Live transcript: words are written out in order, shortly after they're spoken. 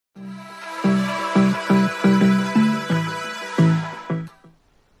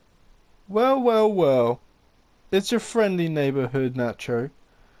It's your friendly neighborhood Nacho,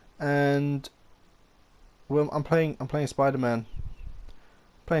 and well, I'm playing Spider-Man.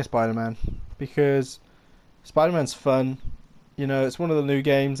 Playing Spider-Man because Spider-Man's fun. You know, it's one of the new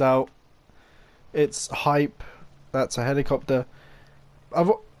games out. It's hype. That's a helicopter.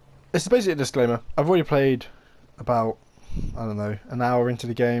 It's basically a disclaimer. I've already played about, I don't know, an hour into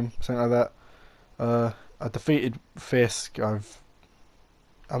the game, something like that. I defeated Fisk. I'm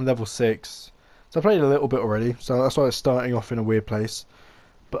level 6. So I played a little bit already, so that's why it's starting off in a weird place.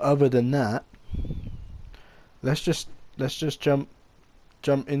 But other than that, let's just jump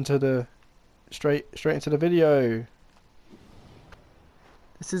into the straight into the video.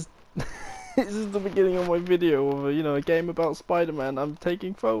 This is this is the beginning of my video of a game about Spider-Man. I'm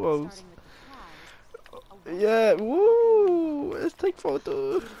taking photos. Yeah, woo! Let's take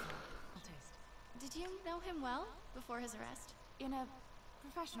photos. Did you know him well before his arrest? In a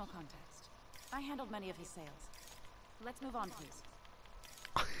professional context, I handled many of his sales. Let's move on, please.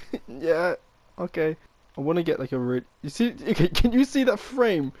 Yeah, okay. I want to get like a you see? Okay, can you see that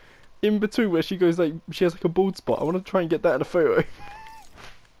frame in between where she goes like she has like a bald spot? I want to try and get that in a photo.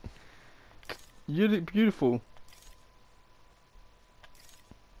 You look beautiful.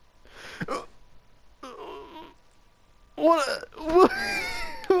 What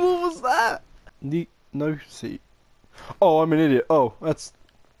was that? No seat. Oh, I'm an idiot. Oh, that's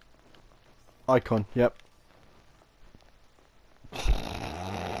icon. Yep. Could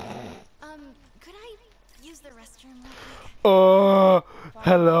I use the restroom real quick?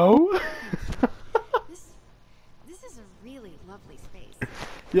 Hello? This is a really lovely space.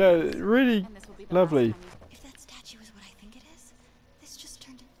 Yeah, really lovely. If that statue is what I think it is, this just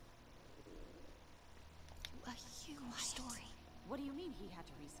turned into a huge story. What do you mean he had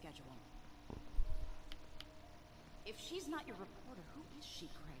to reschedule? If she's not your reporter, who is she,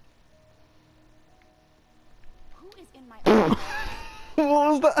 Greg? Who is in my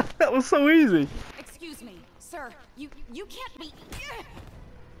What was that? That was so easy. Excuse me, sir. You can't be.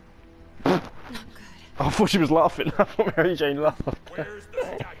 Not good. I thought she was laughing. I thought Mary Jane laughed. Where's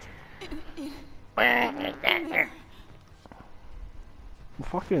the statue?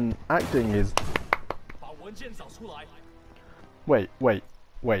 Fucking acting is. 把文件找出来。 Wait.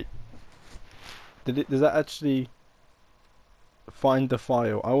 Does that actually find the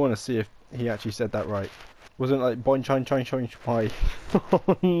file? I want to see if he actually said that right. Wasn't it like boing chine chine chine pie?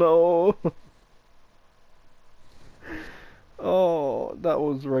 Oh no! Oh, that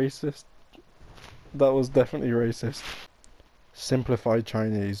was racist. That was definitely racist. Simplified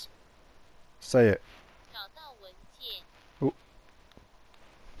Chinese. Say it. 找到文件。 Oh.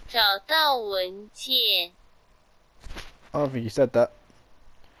 找到文件。 I don't think he said that.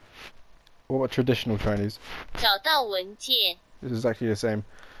 What about traditional Chinese? 找到文件。 It's exactly the same.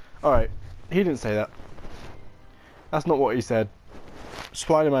 Alright, he didn't say that. That's not what he said.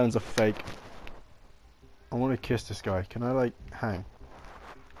 Spider-Man's a fake. I want to kiss this guy. Can I, like, hang?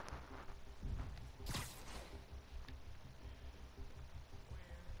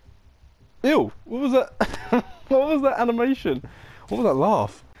 Ew! What was that? What was that animation? What was that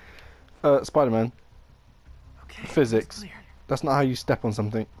laugh? Spider-Man. Okay, Physics. That's not how you step on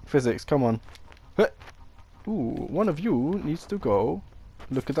something. Physics, come on. Ooh, one of you needs to go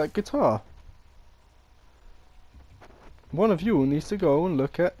look at that guitar. One of you needs to go and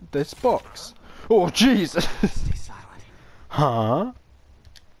look at this box. Oh, Jesus! Stay silent. Huh?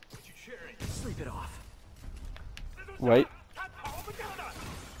 Sleep it off. Wait.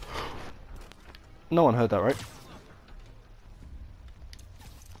 No one heard that, right?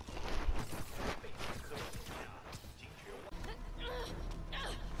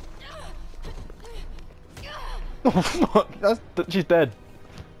 Oh fuck! She's dead.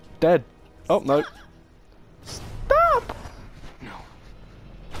 Dead. Oh no. Stop! No.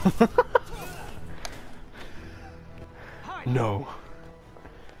 No.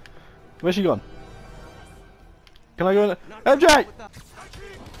 Where's she gone? Can I go in? MJ!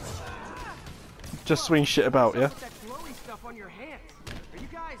 Just swing shit about, yeah?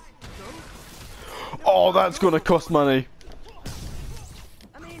 Oh, that's gonna cost money.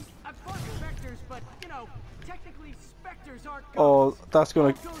 I mean, I've fought specters, but you know, technically specters aren't ghosts. Oh, that's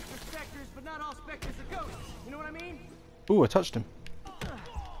gonna. Ghosts are specters, but not all specters are ghosts. You know what I mean? Ooh, I touched him.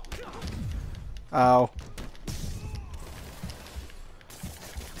 Ow.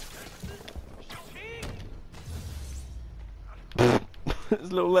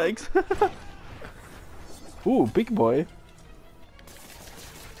 His little legs. Ooh, big boy.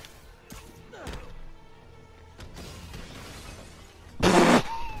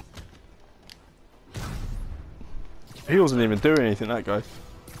 He wasn't even doing anything, that guy.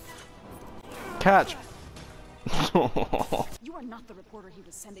 Catch! You are not the reporter he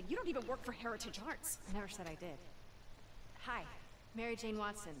was sending. You don't even work for Heritage Arts. I never said I did. Hi, Mary Jane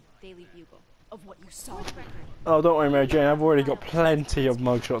Watson, Daily Bugle. Of what you saw. Oh, don't worry, Mary Jane. I've already got plenty of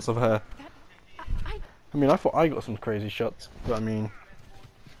mugshots of her. I mean, I thought I got some crazy shots, but I mean...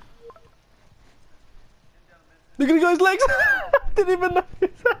 Look at the guy's legs! Didn't even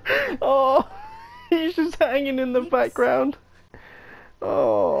notice. Oh, he's just hanging in the background.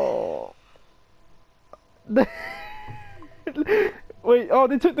 Oh. Wait, oh,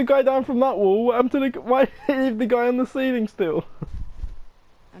 they took the guy down from that wall. What happened to the... Why did they leave the guy on the ceiling still?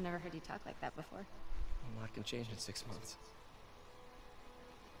 I've never heard you talk like that before. A lot can change in 6 months.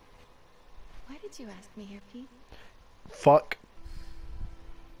 Why did you ask me here, Pete? Fuck.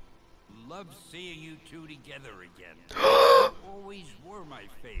 Love seeing you two together again. Always were my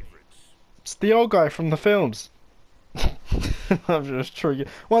favorites. It's the old guy from the films. I've just triggered...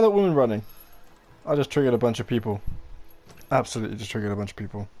 Why that woman running? I just triggered a bunch of people. Absolutely just triggered a bunch of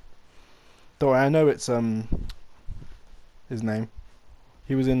people. Don't worry, I know it's his name.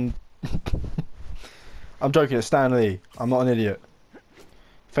 He was in... I'm joking, it's Stan Lee. I'm not an idiot.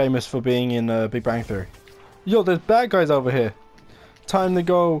 Famous for being in Big Bang Theory. Yo, there's bad guys over here. Time to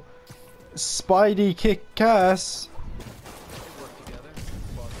go Spidey kick ass.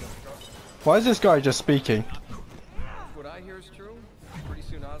 Why is this guy just speaking? What I hear is true. Pretty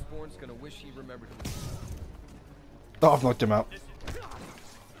soon Osborn's gonna wish he remembered him. Oh, I've knocked him out.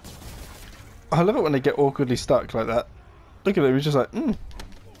 I love it when they get awkwardly stuck like that. Look at him, he's just like,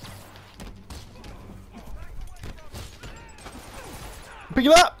 Pick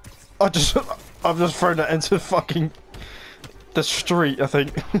it up! I've just thrown that into fucking the street, I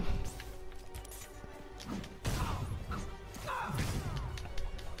think.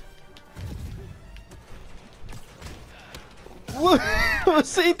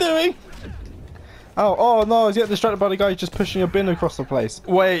 What's he doing? Oh no, he's getting distracted by the guy just pushing a bin across the place.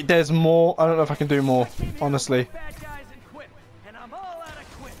 Wait, there's more. I don't know if I can do more, honestly.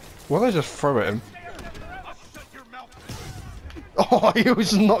 Why did I just throw at him? Oh, he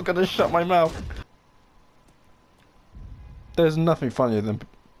was not gonna shut my mouth. There's nothing funnier than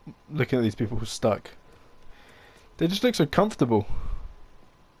looking at these people who are stuck. They just look so comfortable.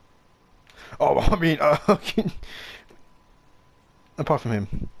 Oh, I mean, apart from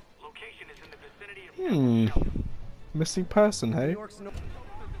him. Missing person, hey?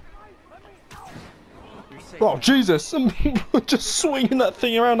 Oh, Jesus! Some people are just swinging that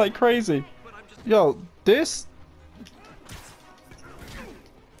thing around like crazy. Yo, this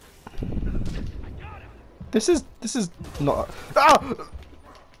is not... Ah!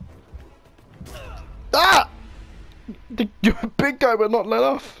 Ah! You're a big guy but not let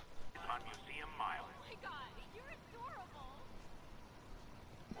off.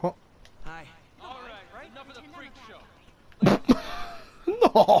 What? Hi. Alright, enough of the freak show.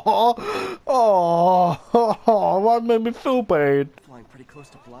 No! Oh, that made me feel bad. Flying pretty close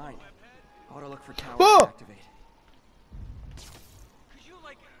to blind. I ought to look for towers Oh! to activate.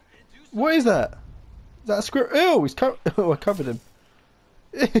 What is that? Is that a squirrel? Ew, he's oh, I covered him.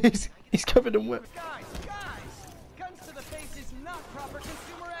 he's covered in wet. Guys! Guns to the face is not proper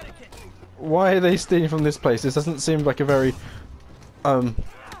consumer etiquette. Why are they stealing from this place? This doesn't seem like a very I'll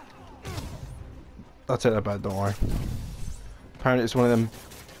take that back, don't worry. Apparently it's one of them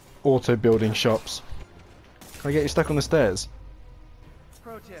auto building shops. Can I get you stuck on the stairs?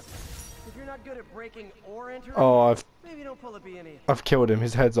 Pro tip. If you're not good at breaking or entering, Oh, maybe don't pull a B&E. I've killed him.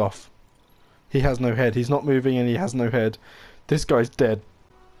 His head's off. He has no head. He's not moving and he has no head. This guy's dead.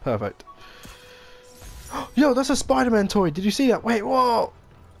 Perfect. Yo, that's a Spider-Man toy. Did you see that? Wait, whoa!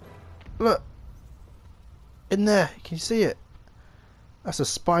 Look. In there. Can you see it? That's a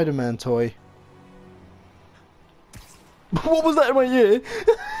Spider-Man toy. What was that in my ear?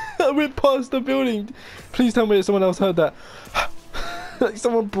 I went past the building. Please tell me that someone else heard that. Like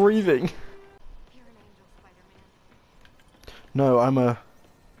someone breathing. You're an angel, Spider-Man. No, I'm a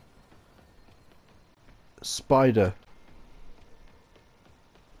spider.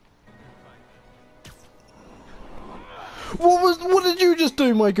 What did you just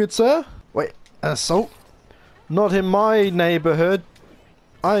do, my good sir? Wait, assault? Not in my neighborhood.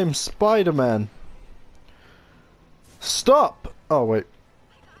 I'm Spider-Man. Stop! Oh wait.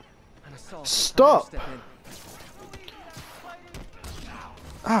 An assault. Stop! Step in.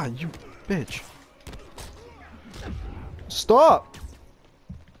 Ah, you bitch. Stop!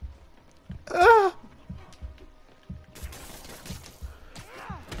 Ah!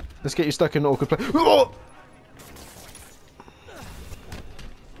 Let's get you stuck in an awkward place. Oh!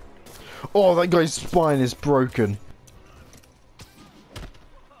 Oh, that guy's spine is broken.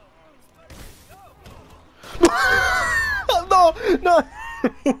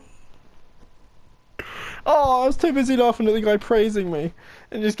 too busy laughing at the guy praising me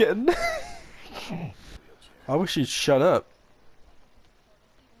and just getting. I wish he'd shut up.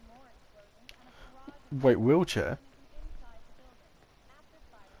 Wait, wheelchair?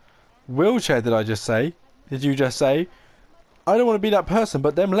 Wheelchair, did I just say? Did you just say? I don't want to be that person,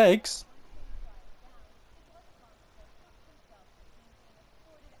 but them legs.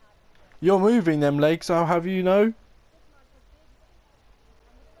 You're moving them legs, I'll have you know.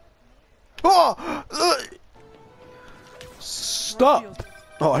 Oh! Stop!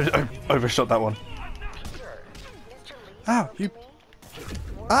 Oh, I overshot that one. Ow, you...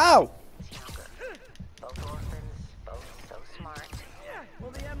 Ow!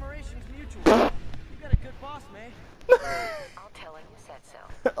 Well, the admiration's mutual. You got a good boss, May. I'll tell him you said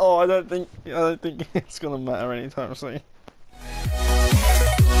so. Oh, I don't think it's gonna matter anytime soon.